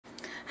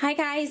Hi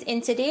guys,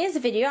 in today's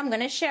video I'm going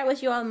to share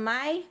with you all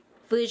my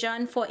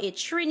version for a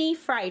Trini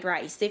fried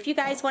rice. If you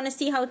guys want to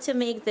see how to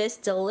make this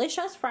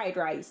delicious fried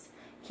rice,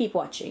 keep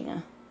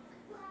watching.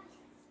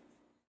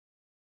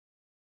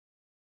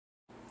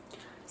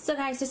 So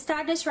guys, to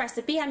start this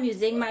recipe I'm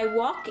using my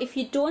wok. If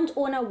you don't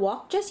own a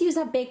wok, just use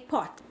a big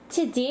pot.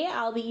 Today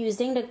I'll be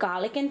using the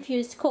garlic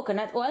infused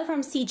coconut oil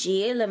from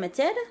CGA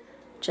Limited.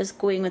 Just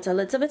going with a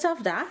little bit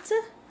of that.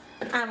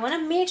 And want to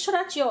make sure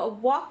that your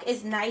wok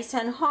is nice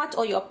and hot,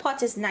 or your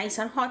pot is nice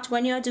and hot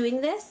when you're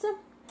doing this.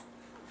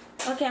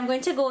 Okay, I'm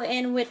going to go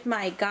in with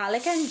my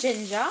garlic and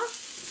ginger.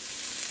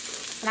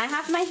 And I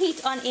have my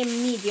heat on a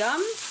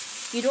medium.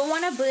 You don't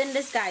want to burn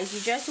this, guys. You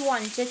just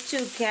want it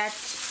to get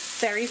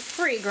very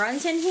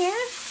fragrant in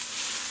here.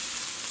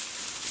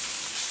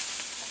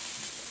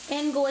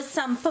 In goes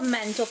some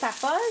pimento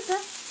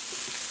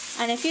peppers.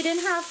 And if you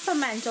didn't have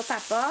pimento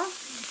pepper,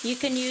 you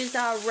can use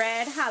a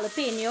red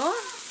jalapeno.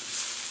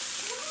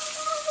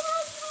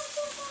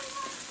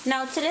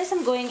 Now to this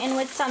I'm going in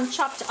with some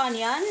chopped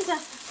onions.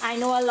 I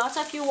know a lot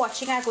of you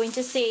watching are going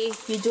to say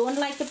you don't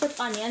like to put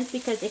onions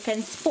because it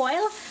can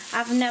spoil.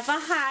 I've never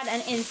had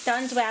an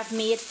instance where I've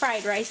made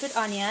fried rice with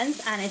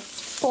onions and it's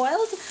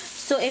spoiled.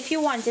 So if you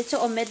wanted to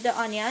omit the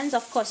onions,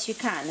 of course you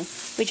can.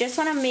 We just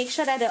want to make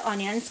sure that the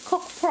onions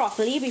cook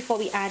properly before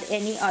we add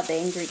any other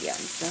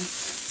ingredients.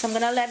 So I'm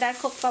going to let that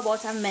cook for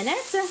about a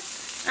minute.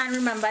 And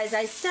remember, as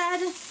I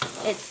said,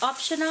 it's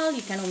optional,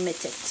 you can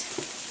omit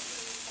it.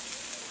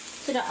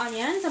 To the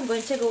onions, I'm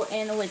going to go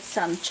in with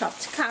some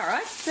chopped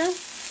carrots,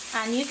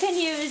 and you can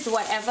use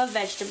whatever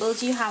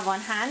vegetables you have on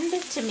hand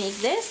to make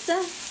this.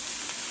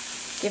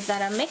 Give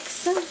that a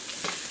mix.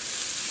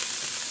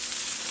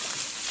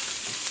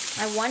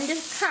 I want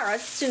the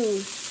carrots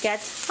to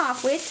get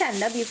halfway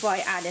tender before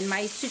I add in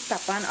my sweet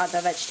pepper and other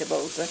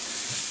vegetables.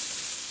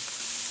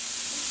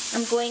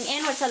 I'm going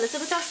in with a little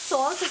bit of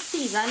salt to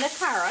season the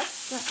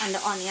carrots and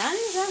the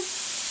onions.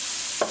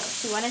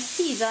 So you want to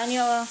season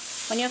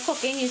when you're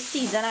cooking, you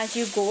season as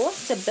you go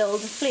to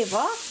build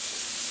flavor.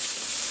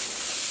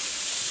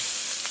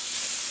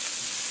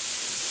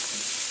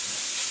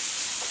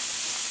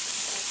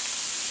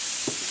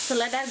 So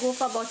let that go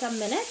for about a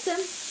minute.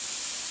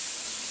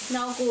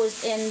 Now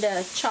goes in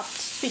the chopped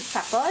sweet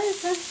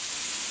peppers.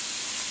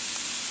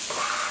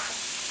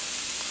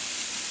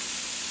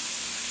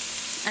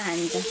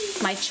 And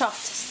my chopped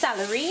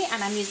celery,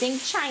 and I'm using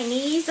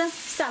Chinese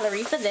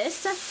celery for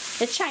this.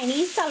 The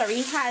Chinese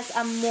celery has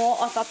a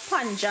more of a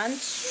pungent,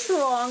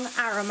 strong,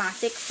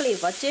 aromatic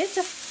flavor to it.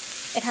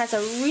 It has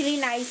a really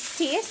nice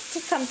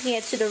taste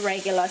compared to the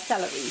regular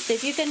celery. So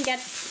if you can get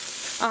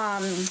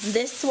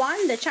this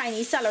one, the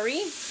Chinese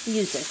celery,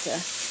 use it.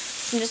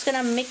 I'm just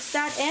going to mix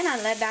that in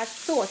and let that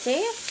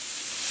saute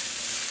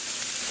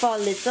for a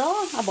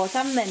little, about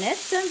a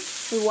minute.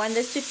 We want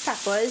the sweet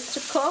peppers to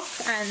cook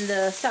and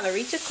the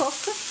celery to cook,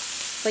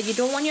 but you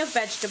don't want your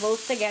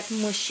vegetables to get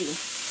mushy.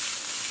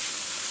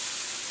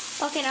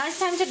 Okay, now it's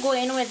time to go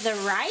in with the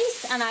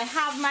rice, and I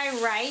have my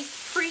rice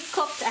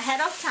pre-cooked ahead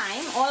of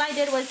time. All I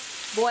did was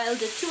boil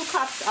the 2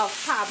 cups of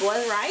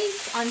parboiled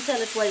rice until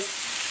it was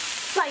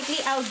slightly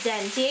al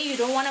dente. You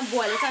don't want to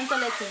boil it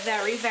until it's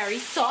very, very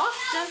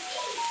soft.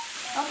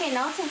 Okay,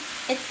 now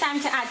it's time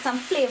to add some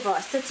flavor.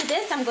 So to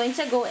this I'm going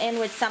to go in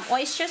with some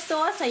oyster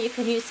sauce, or you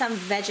can use some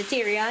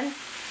vegetarian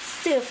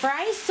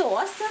stir-fry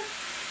sauce.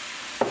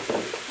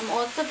 I'm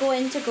also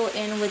going to go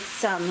in with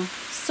some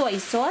soy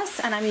sauce,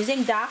 and I'm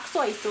using dark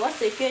soy sauce.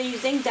 So if you're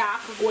using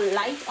dark, go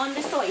light on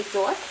the soy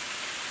sauce.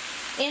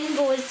 In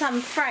goes some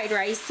fried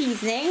rice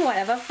seasoning,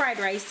 whatever fried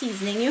rice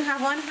seasoning you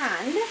have on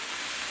hand.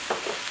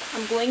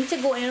 I'm going to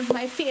go in with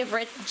my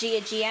favorite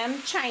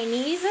JGM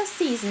Chinese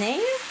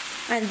seasoning.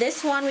 And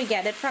this one, we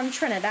get it from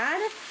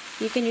Trinidad.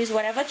 You can use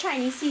whatever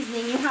Chinese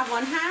seasoning you have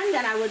on hand,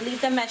 and I would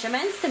leave the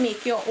measurements to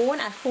make your own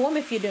at home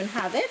if you don't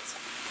have it.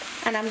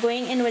 And I'm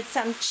going in with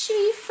some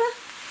chief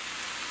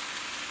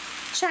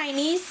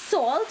Chinese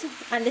salt,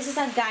 and this is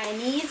a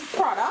Guyanese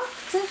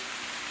product.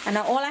 And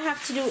now all I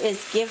have to do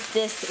is give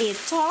this a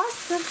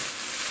toss.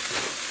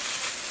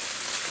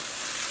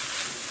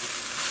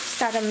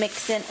 Start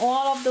mixing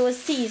all of those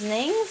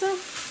seasonings.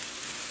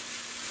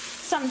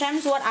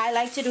 Sometimes what I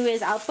like to do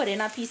is I'll put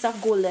in a piece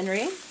of golden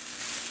ray,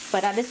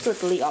 but that is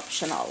totally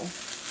optional.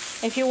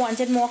 If you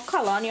wanted more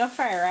color on your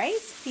fried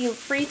rice, feel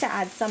free to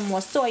add some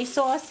more soy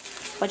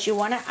sauce, but you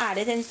want to add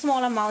it in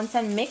small amounts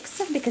and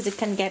mix, because it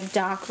can get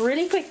dark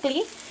really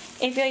quickly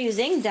if you're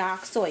using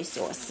dark soy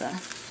sauce.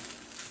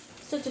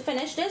 So to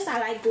finish this, I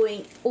like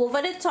going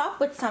over the top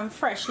with some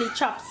freshly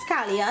chopped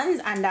scallions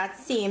and that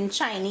same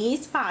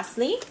Chinese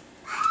parsley.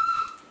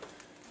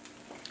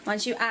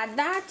 Once you add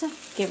that,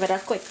 give it a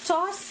quick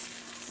toss.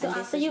 So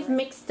after you've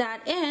mixed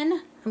that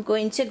in, I'm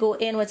going to go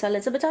in with a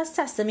little bit of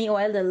sesame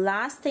oil. The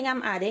last thing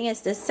I'm adding is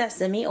the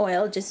sesame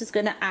oil. Just is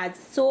going to add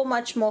so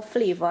much more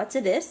flavor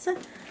to this.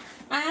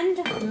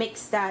 And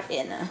mix that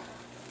in.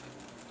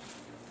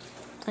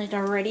 It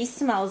already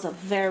smells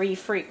very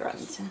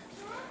fragrant.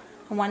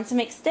 And once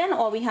mixed in,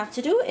 all we have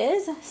to do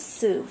is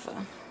serve.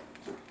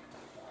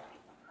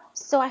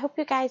 So I hope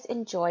you guys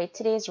enjoyed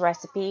today's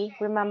recipe.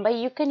 Remember,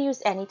 you can use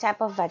any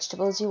type of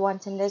vegetables you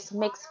want in this,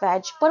 mixed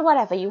veg, but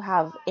whatever you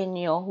have in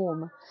your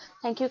home.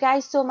 Thank you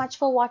guys so much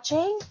for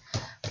watching.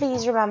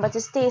 Please remember to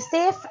stay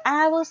safe, and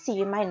I will see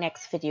you in my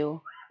next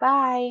video.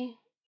 Bye.